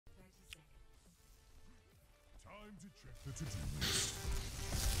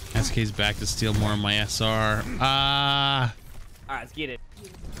Eskay's back to steal more of my SR. All right, let's get it.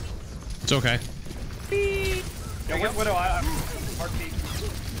 It's okay. Yo, Widow, I'm hard peak.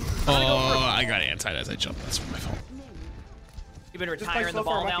 Oh, I got anti as I jumped. That's my fault. You've been retiring the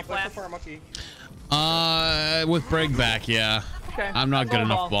ball now, Flash? With Brig back, yeah. Okay. I'm not good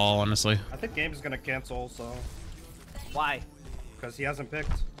enough ball, honestly. I think Game's gonna cancel, so. Why? Because he hasn't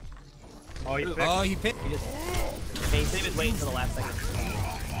picked. Oh, he picked. Oh, he picked. He was waiting for the last second.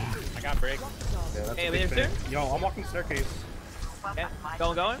 I got Brig. Yeah, that's Hey, a we big there, thing. Yo, I'm walking staircase. Okay.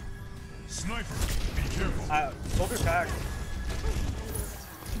 Going. Sniper, be careful. Soldier tagged.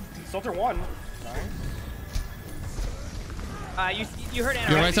 Soldier 1. Nice. You heard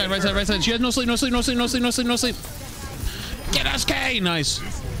Anna. Yo, right side. She has no sleep. Get Eskay! Nice.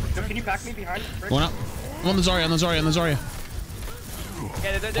 Yo, can you back me behind? Going up. I'm on the Zarya.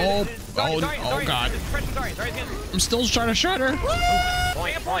 Yeah, Oh, God. Sorry. I'm still trying to shred her.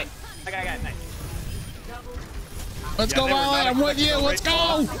 Point. I got it. Nice. Let's go, Violet. I'm with you. Let's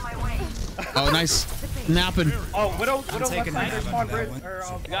go. Oh, nice. Napping. Oh, Widow left taking side. a There's nap spawn on that bridge. one.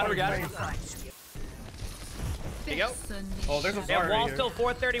 We got it. There you go. Oh, there's a Yeah, Zarya wall here. still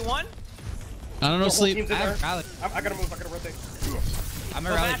 431. I don't know, sleep. Team's in there. Rally. I gotta move. I gotta rotate. I'm a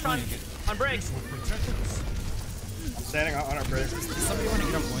Go rally back point. on Briggs. I'm standing on our bridge. Does somebody want to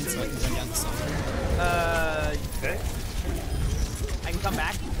get on point so I can run down the soldier? Okay. I can come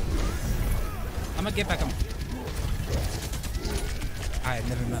back. I'm gonna get back on. Alright,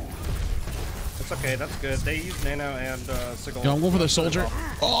 never mind. That's okay. That's good. They use Nano and Sigil. Yo, I'm going for the soldier.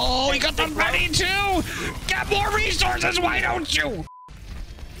 Oh, he got them ready too. Get more resources. Why don't you?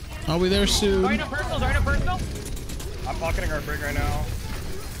 I'll be there soon. Sorry, no personal. I'm pocketing our brig right now.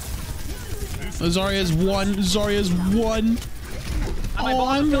 Zarya's one. Oh,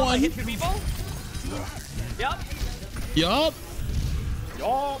 I'm one. Hit 2 people. Yep. Yup.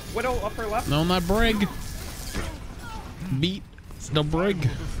 Yo, Widow upper left. No, not Brig. Beat the Brig.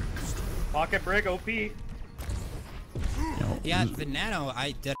 Pocket brig OP. Yeah, the nano,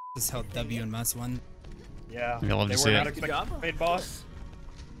 I dead as hell W in Must 1. Yeah. I love they to were see not it. expecting made boss.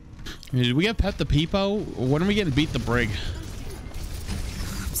 Did we get Pet the Peepo? When are we getting beat the Brig?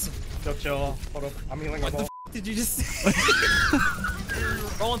 Still chill. Hold up. I'm healing What them the all. f did you just say?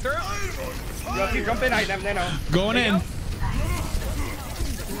 Rolling through. Yo, if you jump in, I have Nano. Going in.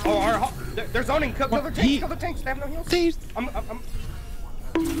 Oh, they're zoning. Kill the tanks. Kill the tanks. They have no heals. I'm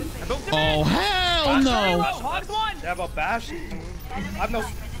Oh, hell no. Hogs won. They have a bash. I have no.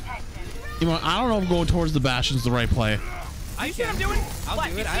 You know, I don't know if going towards the Bastion's the right play. You see what I'm doing? I'll Flash,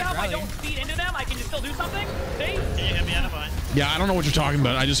 do you it. see I have how if I rally. don't feed into them, I can just still do something? See? Can you hit me out of mine? Yeah, I don't know what you're talking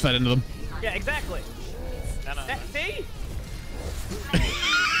about. I just fed into them. Yeah, exactly. No. See?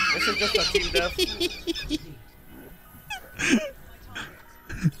 This is just a team death.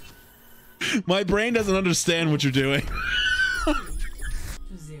 My brain doesn't understand what you're doing.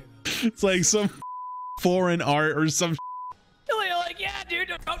 It's like some foreign art or some. You're like, yeah,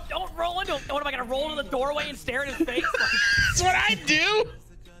 dude, don't roll into him. What am I gonna roll into the doorway and stare at his face? That's what I do.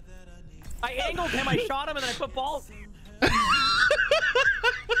 I angled him, I shot him, and then I put balls.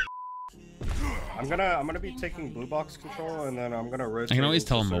 I'm gonna be taking blue box control, and then I'm gonna rotate. I can always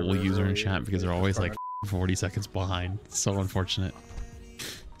tell a into mobile server. user in chat because they're always like 40 seconds behind. It's so unfortunate.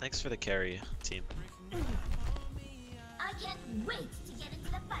 Thanks for the carry, team. I can't wait to get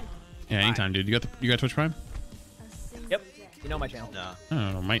into the fight. Yeah, anytime, dude. You got Twitch Prime? Yep. You know my channel. No. I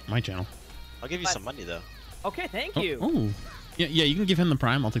don't know, my channel. I'll give you some money though. Okay, thank you. Oh, yeah, you can give him the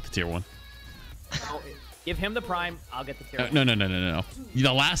Prime. I'll take the tier 1. Give him the prime, I'll get the tier 1. No.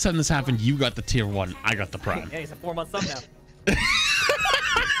 The last time this happened, you got the tier 1. I got the Prime. Yeah, he's a 4-month sub now.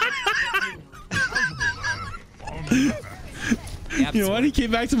 You know what? He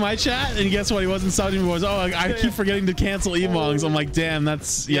came back to my chat, and guess what? He wasn't subbing me. He was, oh, I keep forgetting to cancel emongs. I'm like, damn,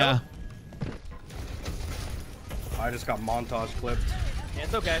 that's, yeah. I just got montage clipped. Yeah,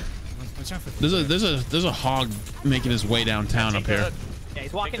 it's okay. There's a hog making his way downtown up here. Yeah,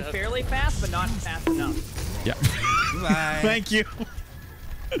 he's walking fairly fast, but not fast enough. Yeah. Bye. Thank you.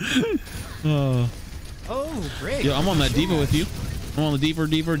 Oh, great. Yo, I'm on that diva with you. I'm on the deeper.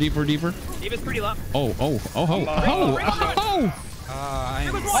 Diva's pretty low. Oh. I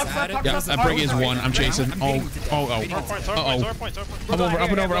am sad. Yeah, that Brig is 1. I'm chasing. Oh. Sword point. I'm over, up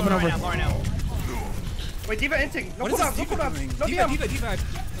and over. Right now. Wait, Diva inting. No What is cooldown. this No Diva cooldown. doing? No Diva, DM. Diva.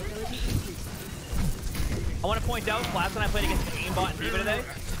 I want to point out, last time I played against the aimbot and Diva today.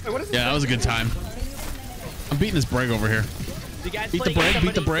 Wait, what is this? Yeah, that was a good time. I'm beating this Brig over here. You guys Beat play the Brig, against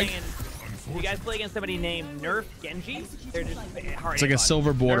beat the somebody Brig. saying- You guys play against somebody named Nerf Genji? They're just hard. It's like a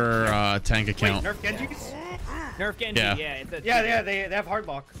silver border tank Wait, account. Nerf Genjis? Nerf Genji, Yeah. yeah. It's a, Yeah, they have hard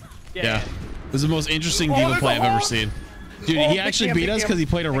lock. Yeah. This is the most interesting Oh, D.Va there's play a I've ever hole. seen. Dude, Oh, he big actually cam, beat big us cam. because he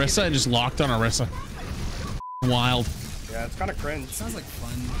played Orisa and just locked on Orisa. Wild. Yeah, it's kind of cringe. Sounds like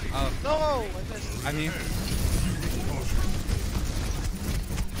fun. Oh, No! I mean,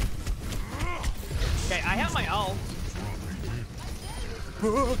 okay, I have my ult.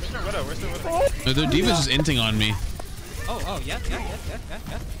 Their D.Va's just inting on me. yeah.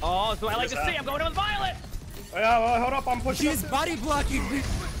 Oh, so I like to see. I'm going with Violet. Oh, yeah, well, hold up, I'm pushing. She's body blocking me.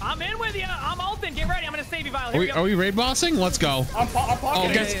 I'm in with you. I'm ulting. Get ready. I'm gonna save you, Violet. Here Are we raid bossing? Let's go. I'm Oh,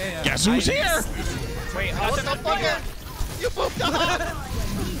 pocketing. guess who's here? Wait, What the fuck? You pooped up!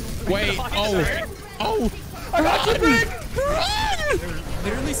 Wait, oh. I got you, Big! They're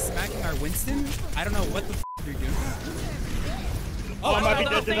literally smacking our Winston. I don't know what the f you're doing. Oh, I might be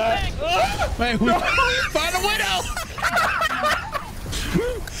dead to that. Wait, we found a widow!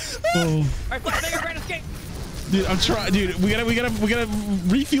 Oh. Alright, Flash, take your grand escape. Dude, I'm trying. Dude, we gotta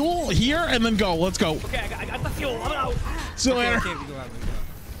refuel here and then go. Let's go. Okay, I got the fuel. I'm out. See you later. Okay, we go out.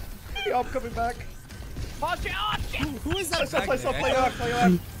 Yeah, I'm coming back. Watch out! Shit. Who is that? Play back there?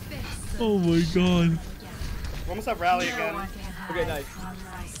 out. Oh my god. We almost have rally again. Okay, nice.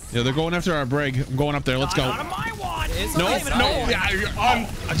 Yeah, they're going after our brig. I'm going up there. Let's go. Not on my watch. It's No, not no. even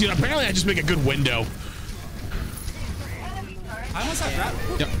Yeah, dude, apparently I just make a good window. I almost have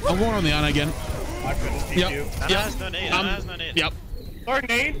grab. Yep, I'm going on the Ana again. I couldn't see Yep. you. Ana has no nade. Ana has no nade. Yep. Sorry,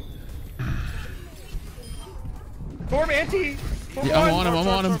 nade. Storm anti. Yeah, I'm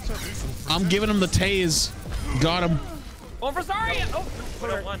on him. I'm giving him the tase. Got him. Going for Zarya. Oh, Put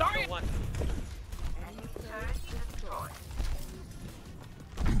up one. Zarya. Put up one.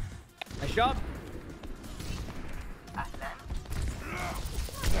 Nice job.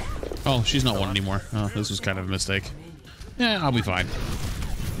 Oh, she's not one anymore. Oh, this was kind of a mistake. Yeah, I'll be fine.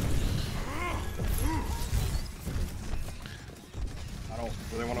 I don't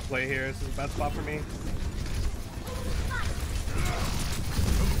really want to play here. This is a bad spot for me.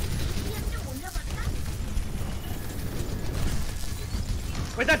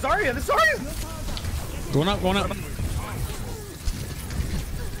 Wait, that's Zarya! That's Zarya! Going up, going up.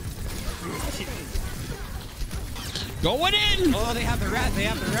 Going in! Oh, they have the rat. They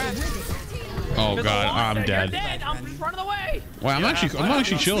have the rat. Oh god, I'm You're dead. dead. I'm running away. Well, I'm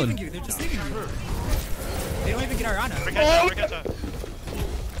actually chilling. They're just leaving you. They don't even get our Ana.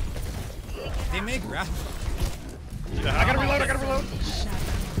 They make grab. I gotta reload,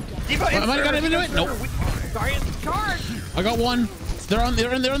 D.Va, Am I gonna even do it? Nope. Zarya's charge. I got one. They're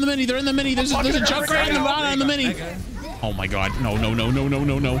in the mini. They're in the mini. There's a jump right on the mini. Oh my god. No.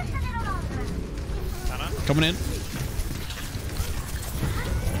 Coming in.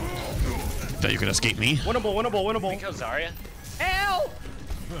 Thought you could escape me. Winnable. Kill Zarya. Help!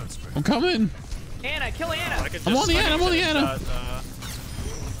 I'm coming. Anna, kill Anna. I'm on the Ana. I'm on the Ana.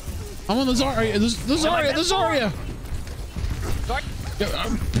 I'm on the Zarya. The Zarya.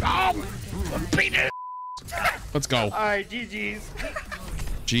 Let's go. Alright, GG's.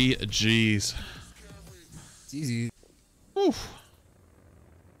 GG's. It's easy. Oof.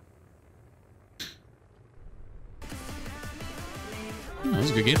 That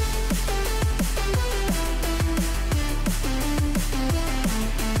was a good game.